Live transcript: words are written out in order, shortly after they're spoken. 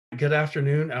Good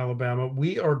afternoon, Alabama.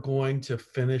 We are going to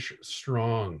finish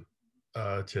strong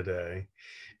today,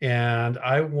 and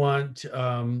I want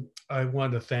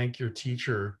to thank your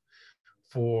teacher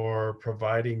for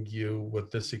providing you with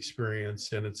this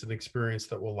experience, and it's an experience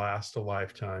that will last a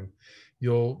lifetime.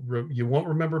 You won't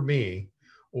remember me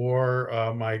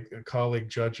or my colleague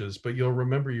judges, but you'll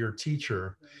remember your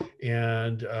teacher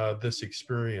and this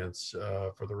experience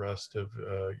for the rest of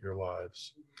your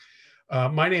lives.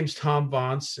 My name's Tom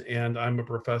Vance, and I'm a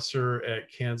professor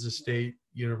at Kansas State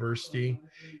University,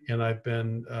 and I've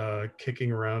been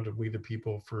kicking around with We the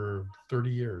People for 30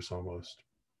 years almost.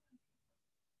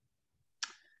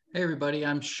 Hey everybody,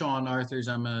 I'm Sean Arthurs.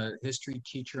 I'm a history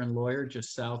teacher and lawyer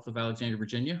just south of Alexandria,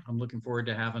 Virginia. I'm looking forward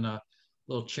to having a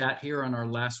little chat here on our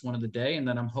last one of the day, and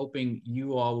then I'm hoping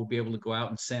you all will be able to go out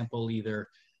and sample either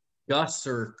Gus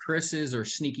or Chris's or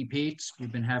Sneaky Pete's.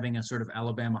 We've been having a sort of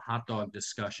Alabama hot dog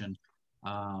discussion,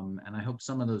 and I hope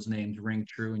some of those names ring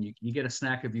true and you get a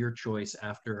snack of your choice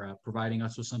after providing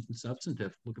us with something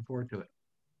substantive. Looking forward to it.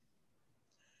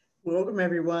 Welcome,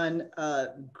 everyone.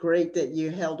 Great that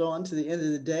you held on to the end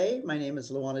of the day. My name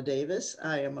is Luana Davis.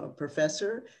 I am a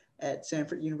professor at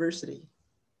Sanford University.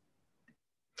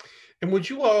 And would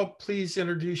you all please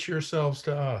introduce yourselves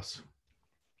to us?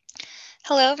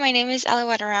 Hello, my name is Ali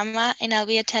Wadarama, and I'll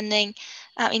be attending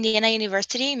Indiana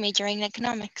University, majoring in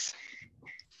economics.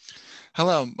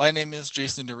 Hello, my name is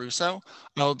Jason DeRusso.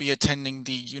 I will be attending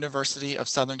the University of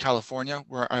Southern California,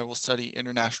 where I will study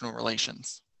international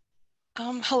relations.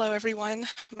 Hello, everyone.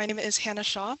 My name is Hannah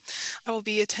Shaw. I will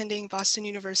be attending Boston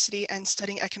University and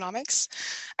studying economics.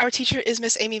 Our teacher is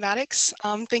Miss Amy Maddox.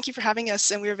 Thank you for having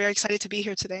us, and we are very excited to be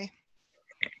here today.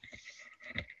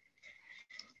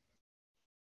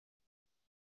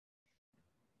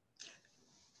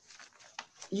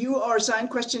 You are assigned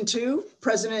question 2.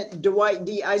 President Dwight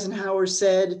D. Eisenhower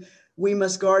said, "We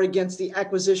must guard against the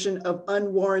acquisition of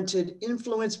unwarranted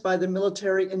influence by the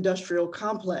military-industrial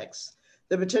complex.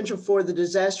 The potential for the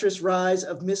disastrous rise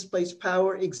of misplaced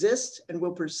power exists and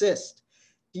will persist.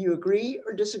 Do you agree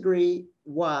or disagree?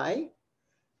 Why?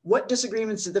 What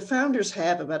disagreements did the founders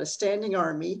have about a standing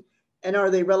army, and are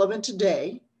they relevant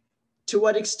today? To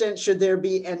what extent should there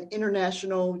be an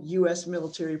international U.S.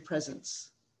 military presence?"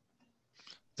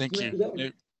 Thank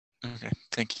you. Okay,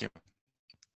 thank you.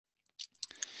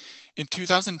 In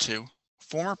 2002,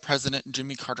 former President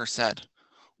Jimmy Carter said,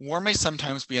 "War may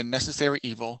sometimes be a necessary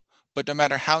evil, but no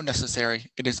matter how necessary,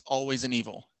 it is always an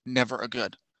evil, never a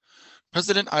good."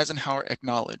 President Eisenhower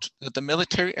acknowledged that the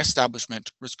military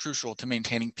establishment was crucial to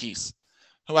maintaining peace.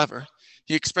 However,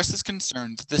 he expressed his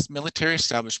concern that this military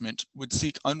establishment would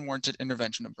seek unwarranted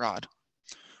intervention abroad.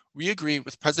 We agree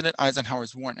with President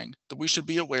Eisenhower's warning that we should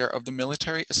be aware of the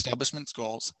military establishment's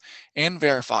goals and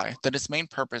verify that its main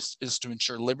purpose is to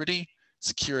ensure liberty,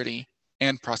 security,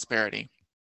 and prosperity.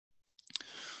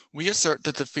 We assert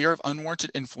that the fear of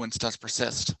unwarranted influence does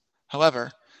persist.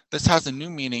 However, this has a new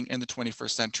meaning in the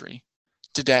 21st century.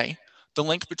 Today, the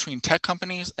link between tech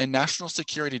companies and national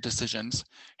security decisions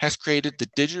has created the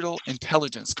digital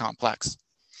intelligence complex.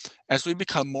 As we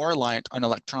become more reliant on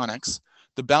electronics,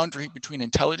 the boundary between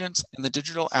intelligence and the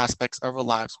digital aspects of our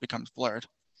lives becomes blurred.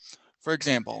 For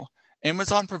example,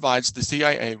 Amazon provides the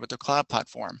CIA with their cloud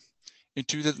platform. In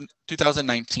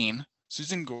 2019,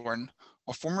 Susan Gordon,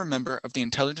 a former member of the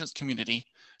intelligence community,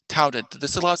 touted that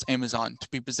this allows Amazon to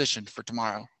be positioned for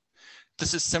tomorrow.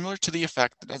 This is similar to the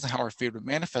effect that Eisenhower feared would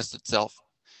manifest itself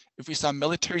if we saw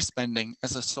military spending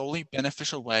as a solely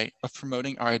beneficial way of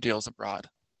promoting our ideals abroad.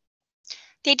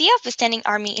 The idea of a standing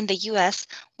army in the U.S.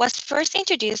 was first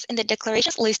introduced in the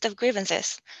Declaration's list of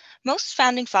grievances. Most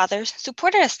founding fathers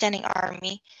supported a standing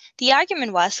army. The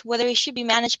argument was whether it should be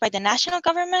managed by the national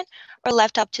government or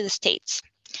left up to the states.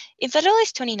 In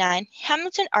Federalist 29,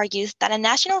 Hamilton argues that a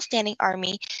national standing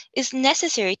army is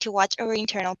necessary to watch over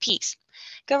internal peace.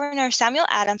 Governor Samuel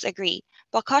Adams agreed,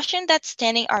 but cautioned that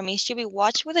standing armies should be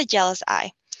watched with a jealous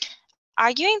eye,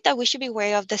 arguing that we should be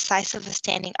wary of the size of a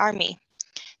standing army.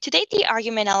 Today, the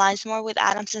argument aligns more with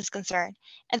Adams's concern,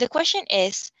 and the question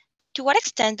is, to what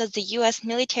extent does the U.S.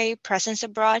 military presence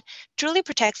abroad truly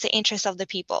protect the interests of the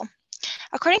people?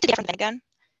 According to the Pentagon,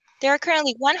 there are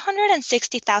currently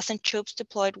 160,000 troops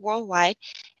deployed worldwide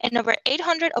and over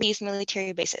 800 of these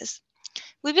military bases.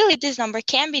 We believe this number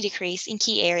can be decreased in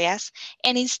key areas,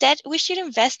 and instead we should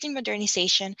invest in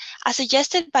modernization as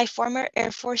suggested by former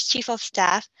Air Force Chief of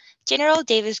Staff, General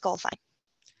Davis Goldfein.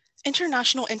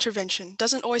 International intervention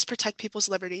doesn't always protect people's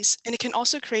liberties, and it can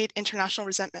also create international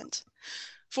resentment.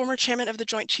 Former Chairman of the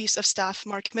Joint Chiefs of Staff,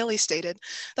 Mark Milley, stated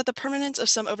that the permanence of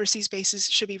some overseas bases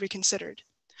should be reconsidered.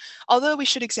 Although we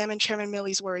should examine Chairman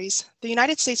Milley's worries, the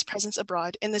United States' presence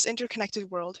abroad in this interconnected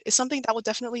world is something that will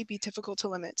definitely be difficult to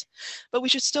limit, but we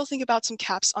should still think about some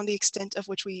caps on the extent of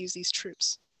which we use these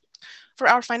troops. For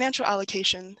our financial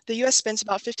allocation, the US spends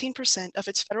about 15% of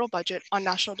its federal budget on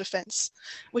national defense,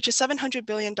 which is $700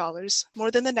 billion,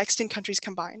 more than the next 10 countries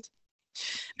combined.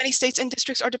 Many states and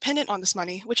districts are dependent on this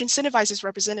money, which incentivizes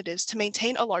representatives to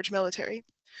maintain a large military.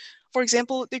 For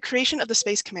example, the creation of the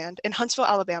Space Command in Huntsville,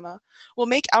 Alabama, will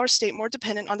make our state more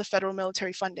dependent on the federal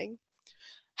military funding.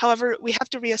 However, we have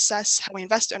to reassess how we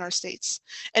invest in our states,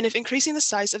 and if increasing the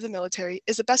size of the military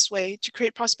is the best way to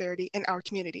create prosperity in our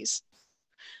communities.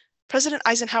 President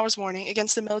Eisenhower's warning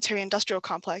against the military-industrial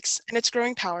complex and its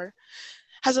growing power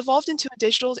has evolved into a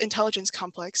digital intelligence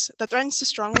complex that threatens to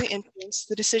strongly influence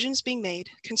the decisions being made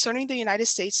concerning the United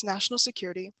States' national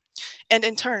security, and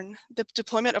in turn, the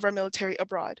deployment of our military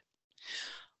abroad.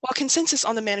 While consensus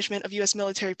on the management of US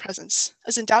military presence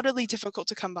is undoubtedly difficult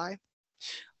to come by,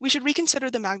 we should reconsider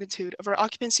the magnitude of our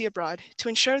occupancy abroad to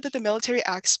ensure that the military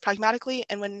acts pragmatically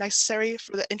and when necessary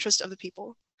for the interest of the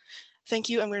people. Thank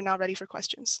you, and we're now ready for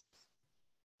questions.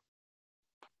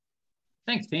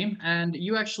 Thanks, team. And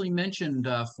you actually mentioned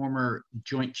former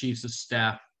Joint Chiefs of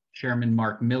Staff Chairman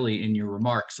Mark Milley in your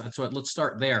remarks. So let's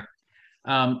start there.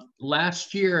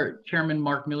 Last year, Chairman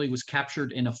Mark Milley was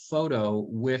captured in a photo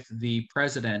with the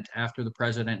president after the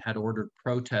president had ordered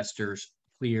protesters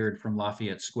cleared from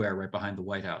Lafayette Square right behind the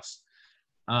White House.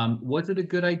 Was it a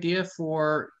good idea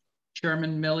for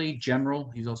Chairman Milley,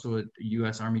 General, he's also a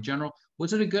U.S. Army General,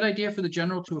 was it a good idea for the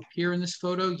General to appear in this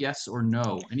photo, yes or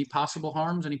no? Any possible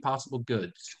harms, any possible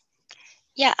goods?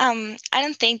 Yeah, I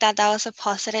don't think that that was a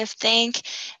positive thing.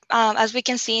 As we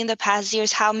can see in the past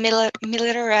years, how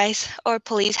militarized our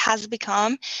police has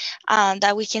become,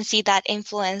 that we can see that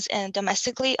influence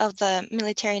domestically of the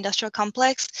military-industrial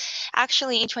complex.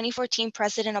 Actually, in 2014,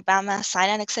 President Obama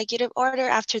signed an executive order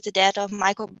after the death of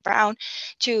Michael Brown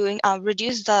to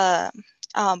reduce the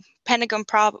Pentagon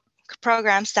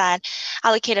programs that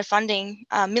allocated funding,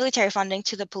 military funding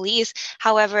to the police.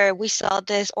 However, we saw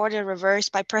this order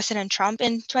reversed by President Trump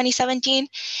in 2017.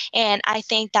 And I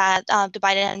think that the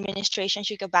Biden administration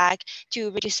should go back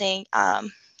to reducing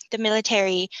the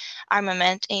military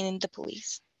armament in the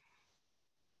police.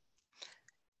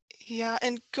 Yeah,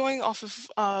 and going off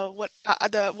of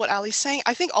what Ali's saying,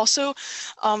 I think also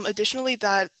additionally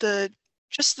that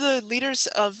just the leaders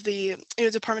of the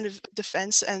Department of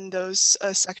Defense and those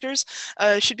sectors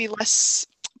should be less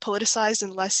politicized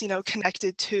and less,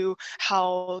 connected to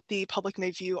how the public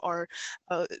may view our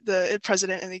the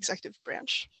president and the executive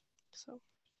branch. So.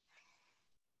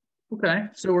 Okay,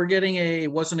 so we're getting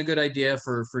wasn't a good idea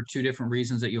for two different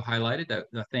reasons that you highlighted.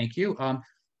 Thank you.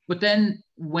 But then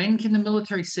when can the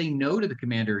military say no to the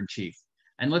commander-in-chief?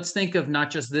 And let's think of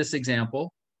not just this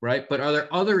example, right? But are there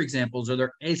other examples?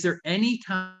 Is there any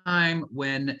time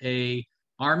when a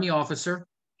Army officer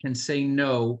can say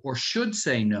no or should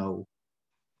say no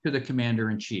to the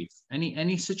commander-in-chief?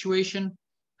 Any situation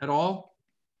at all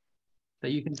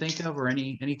that you can think of, or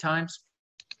any times?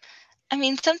 I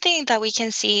mean, something that we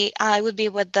can see would be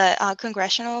with the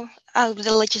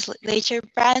the legislature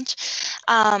branch,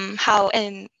 how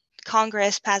in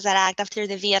Congress passed that act after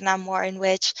the Vietnam War in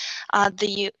which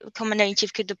the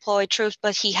commander-in-chief could deploy troops,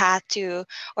 but he had to,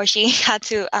 or she had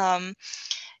to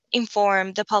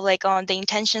inform the public on the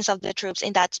intentions of the troops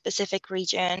in that specific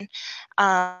region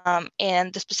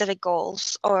and the specific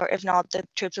goals, or if not, the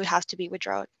troops would have to be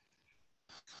withdrawn.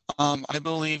 I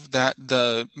believe that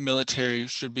the military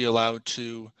should be allowed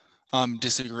to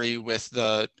disagree with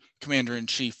the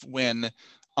commander-in-chief when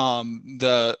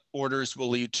the orders will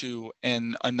lead to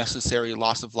an unnecessary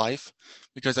loss of life,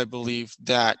 because I believe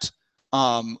that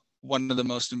one of the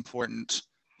most important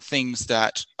things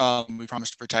that we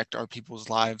promise to protect are people's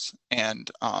lives, and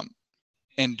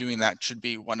doing that should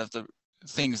be one of the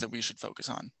things that we should focus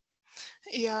on.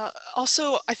 Yeah,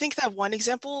 also, I think that one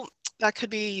example that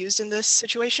could be used in this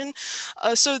situation.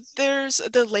 So there's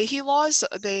the Leahy laws.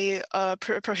 They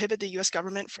prohibit the U.S.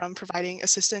 government from providing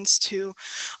assistance to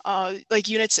like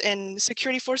units and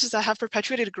security forces that have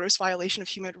perpetuated a gross violation of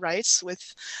human rights with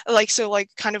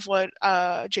kind of what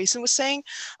Jason was saying.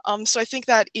 So I think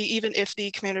that even if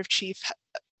the commander-in-chief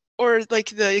or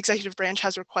like the executive branch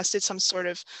has requested some sort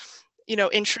of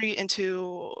entry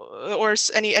into or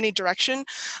any direction,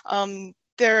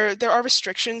 there are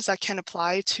restrictions that can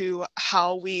apply to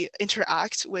how we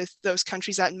interact with those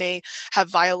countries that may have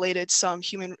violated some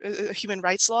human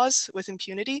rights laws with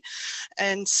impunity.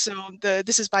 And so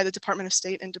this is by the Department of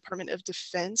State and Department of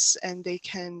Defense, and they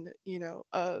can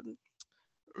have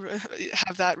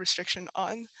that restriction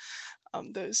on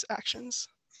those actions.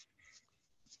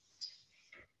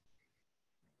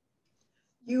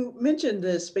 You mentioned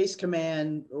the Space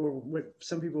Command, or what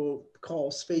some people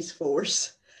call Space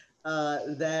Force,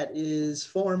 that is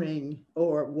forming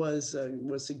or was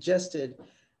suggested,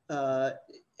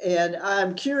 and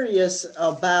I'm curious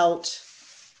about.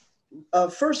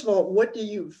 First of all, what do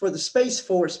you, for the Space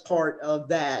Force part of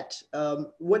that,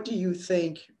 what do you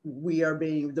think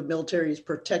the military is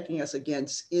protecting us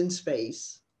against in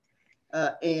space?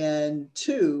 And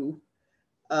two,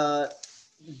 uh,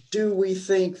 do we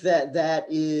think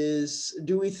can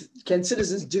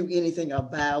citizens do anything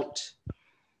about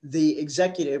the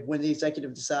executive when the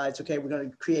executive decides, okay, we're going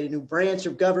to create a new branch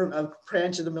of government, a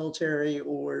branch of the military,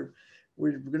 or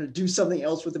we're going to do something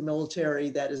else with the military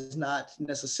that is not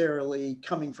necessarily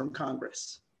coming from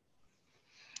Congress?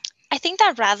 I think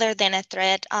that rather than a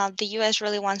threat, the U.S.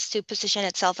 really wants to position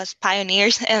itself as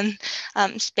pioneers in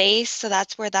space. So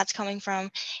that's where that's coming from.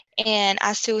 And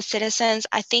as to citizens,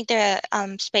 I think the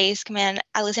Space Command,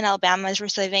 at least in Alabama, is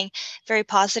receiving very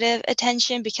positive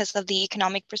attention because of the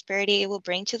economic prosperity it will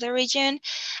bring to the region.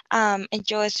 And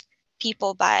just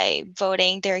people by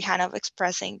voting, they're kind of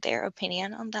expressing their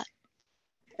opinion on that.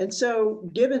 And so,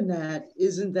 given that,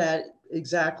 isn't that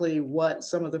exactly what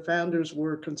some of the founders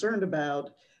were concerned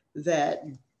about? That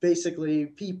basically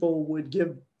people would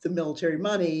give the military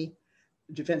money,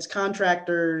 defense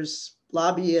contractors,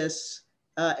 lobbyists,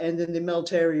 and then the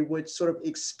military would sort of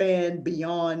expand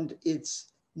beyond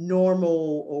its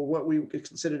normal, or what we would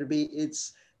consider to be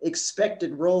its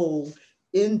expected role,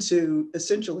 into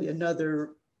essentially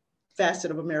another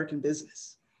facet of American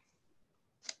business.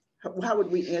 How would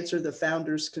we answer the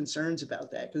founders' concerns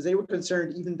about that? Because they were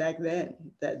concerned even back then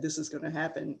that this is going to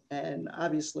happen. And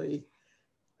obviously,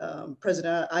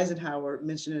 President Eisenhower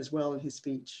mentioned it as well in his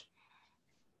speech.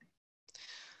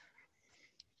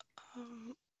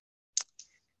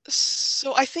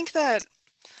 So I think that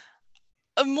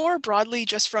more broadly,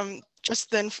 just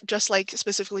like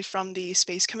specifically from the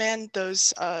Space Command,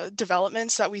 those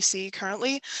developments that we see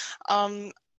currently,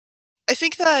 I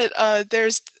think that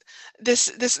there's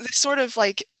this sort of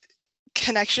like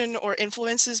connection or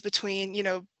influences between,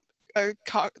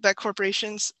 that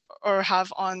corporations or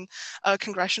have on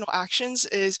congressional actions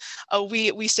is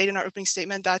we state in our opening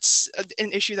statement that's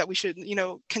an issue that we should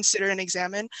consider and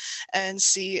examine and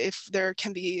see if there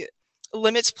can be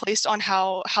limits placed on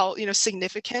how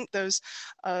significant those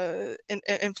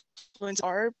influence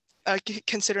are,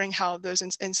 considering how those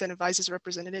incentivizes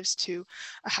representatives to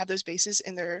have those bases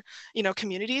in their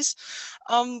communities.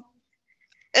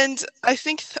 And I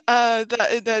think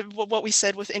that what we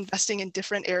said with investing in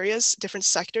different areas, different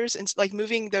sectors, and like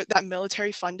moving that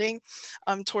military funding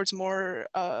towards more,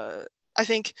 I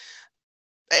think,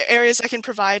 areas that can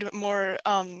provide more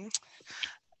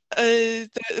like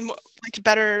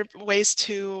better ways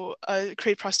to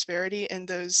create prosperity in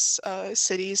those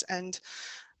cities and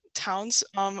towns.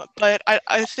 But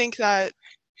I think that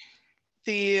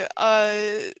the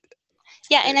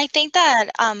Yeah, and I think that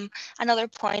another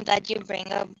point that you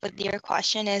bring up with your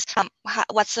question is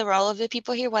what's the role of the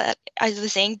people here? What are they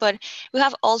saying? But we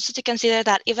have also to consider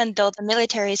that even though the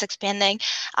military is expanding,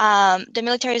 the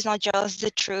military is not just the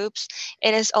troops;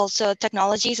 it is also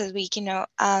technologies, as we can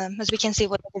as we can see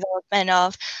with the development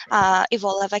of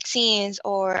Ebola vaccines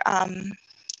or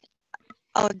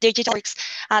digital works.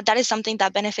 That is something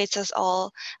that benefits us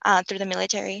all through the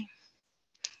military,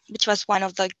 which was one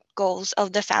of the goals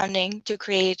of the founding, to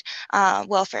create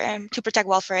welfare and to protect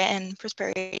welfare and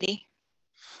prosperity.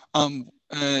 And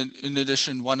in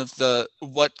addition, what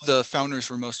the founders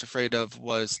were most afraid of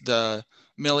was the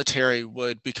military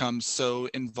would become so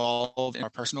involved in our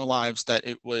personal lives that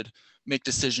it would make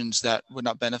decisions that would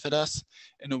not benefit us.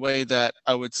 In a way that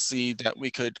I would see that we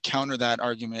could counter that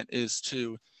argument is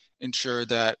to ensure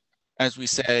that, as we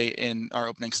say in our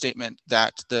opening statement,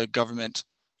 that the government,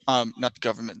 not the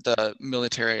government, the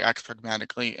military acts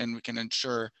pragmatically, and we can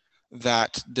ensure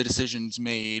that the decisions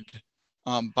made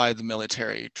by the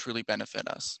military truly benefit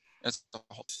us as a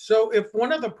whole. So if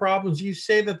one of the problems, you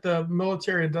say that the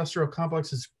military industrial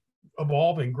complex is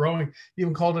evolving, growing, you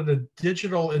even called it a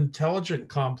digital intelligent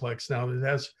complex now that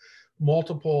has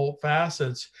multiple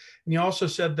facets. And you also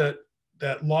said that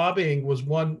lobbying was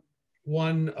one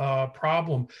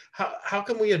problem. How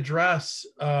can we address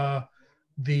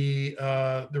the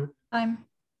time?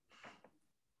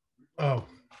 Oh,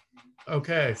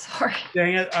 okay. Sorry.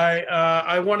 Dang it.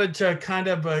 I wanted to kind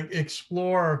of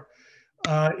explore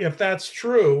if that's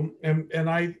true, and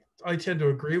I tend to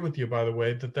agree with you, by the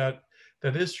way,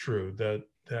 that is true, that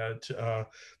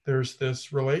there's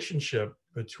this relationship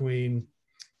between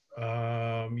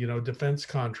defense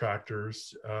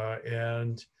contractors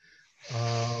and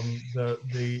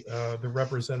the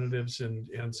representatives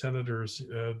and senators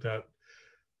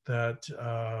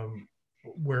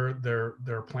where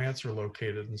their plants are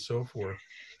located and so forth.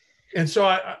 And so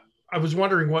I was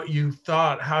wondering what you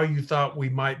thought, how you thought we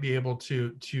might be able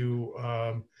to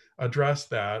address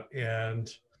that.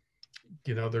 And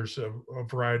there's a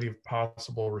variety of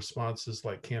possible responses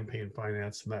like campaign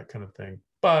finance and that kind of thing,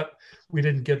 but we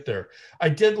didn't get there. I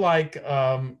did like,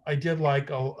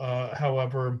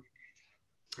 however,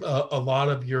 a lot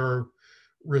of your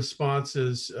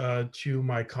responses to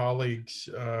my colleagues'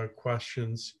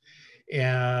 questions,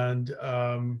 and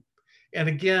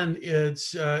again,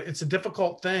 it's a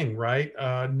difficult thing, right?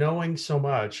 Knowing so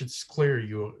much, it's clear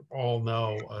you all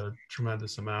know a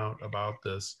tremendous amount about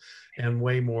this, and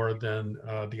way more than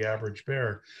the average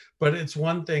bear. But it's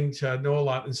one thing to know a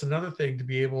lot. It's another thing to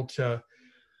be able to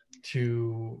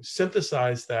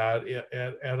synthesize that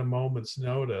at a moment's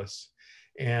notice,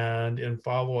 and in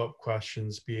follow-up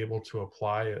questions be able to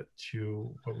apply it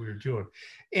to what we were doing.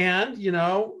 And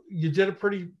you did a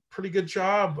pretty good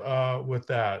job with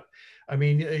that. I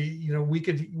mean, we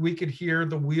could hear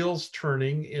the wheels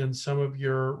turning in some of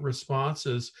your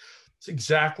responses. It's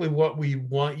exactly what we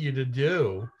want you to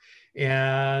do.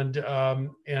 And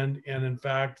in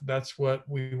fact, that's what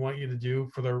we want you to do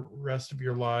for the rest of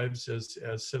your lives as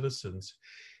citizens.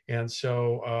 And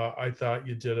so I thought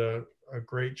you did a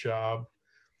great job.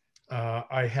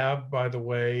 I have, by the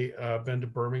way, been to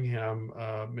Birmingham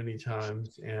many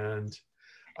times, and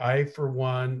I, for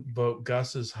one, vote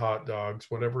Gus's Hot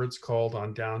Dogs, whatever it's called,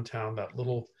 on downtown, that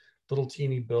little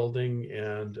teeny building,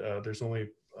 and there's only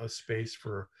a space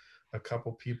for a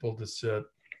couple people to sit.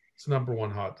 It's the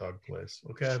 #1 hot dog place.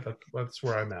 Okay, that's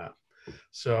where I'm at.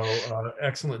 So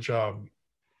excellent job,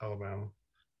 Alabama.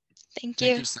 Thank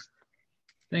you.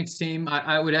 Thanks, team.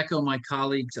 I would echo my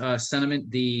colleagues'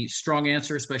 sentiment. The strong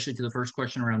answer, especially to the first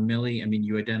question around Millie. I mean,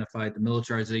 you identified the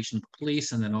militarization of the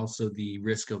police and then also the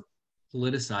risk of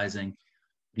politicizing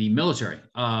the military.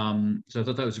 So I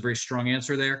thought that was a very strong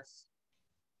answer there.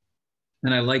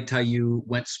 And I liked how you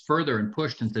went further and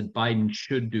pushed and said Biden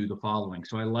should do the following.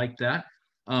 So I like that.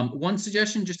 One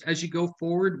suggestion, just as you go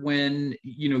forward, when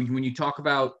you talk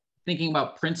about thinking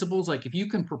about principles, like if you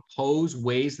can propose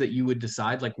ways that you would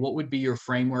decide, like what would be your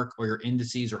framework or your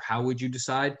indices, or how would you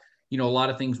decide? A lot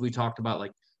of things we talked about,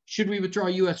 like, should we withdraw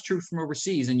U.S. troops from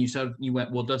overseas? And you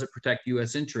went, well, does it protect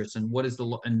U.S. interests? And what is the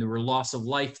loss of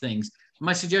life things?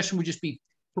 My suggestion would just be,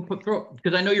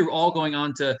 because I know you're all going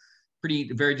on to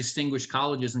very distinguished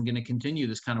colleges and going to continue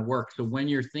this kind of work. So when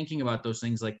you're thinking about those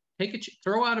things, like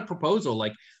throw out a proposal,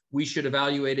 like we should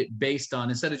evaluate it based on,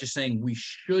 instead of just saying we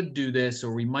should do this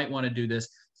or we might want to do this,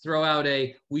 throw out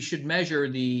we should measure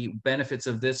the benefits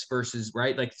of this versus,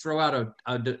 right? Like throw out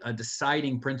a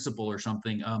deciding principle or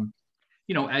something.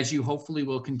 As you hopefully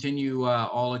will continue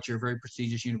all at your very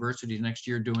prestigious universities next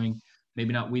year doing,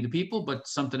 maybe not We the People, but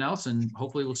something else. And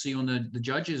hopefully we'll see you on the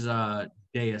judges'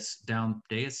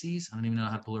 daises. I don't even know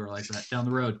how to pluralize that, down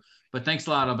the road. But thanks a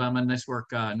lot, Alabama. Nice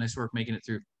work making it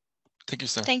through. Thank you,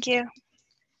 sir. Thank you.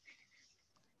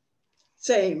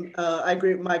 Same. I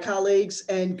agree with my colleagues,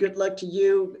 and good luck to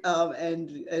you.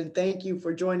 And thank you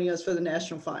for joining us for the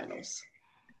national finals.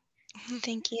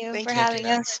 Thank you Thank for you. having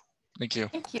us. Thank you.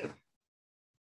 Thank you.